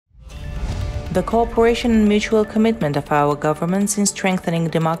The cooperation and mutual commitment of our governments in strengthening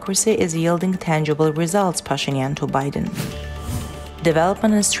democracy is yielding tangible results, Pashinyan to Biden.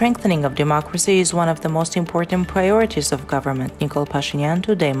 Development and strengthening of democracy is one of the most important priorities of government, Nikol Pashinyan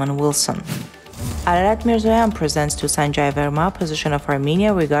to Damon Wilson. Ararat Mirzoyan presents to Sanjay Verma position of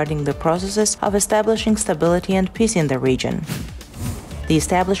Armenia regarding the processes of establishing stability and peace in the region. The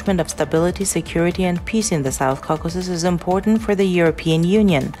establishment of stability, security, and peace in the South Caucasus is important for the European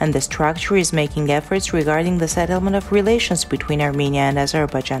Union, and the structure is making efforts regarding the settlement of relations between Armenia and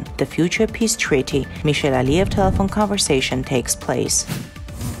Azerbaijan. The future peace treaty, Michel Aliyev telephone conversation takes place.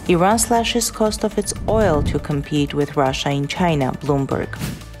 Iran slashes cost of its oil to compete with Russia in China, Bloomberg.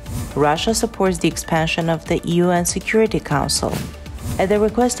 Russia supports the expansion of the UN Security Council. At the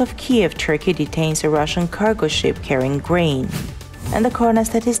request of Kiev, Turkey detains a Russian cargo ship carrying grain. And the corona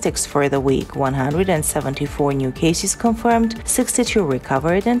statistics for the week: 174 new cases confirmed, 62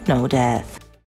 recovered, and no death.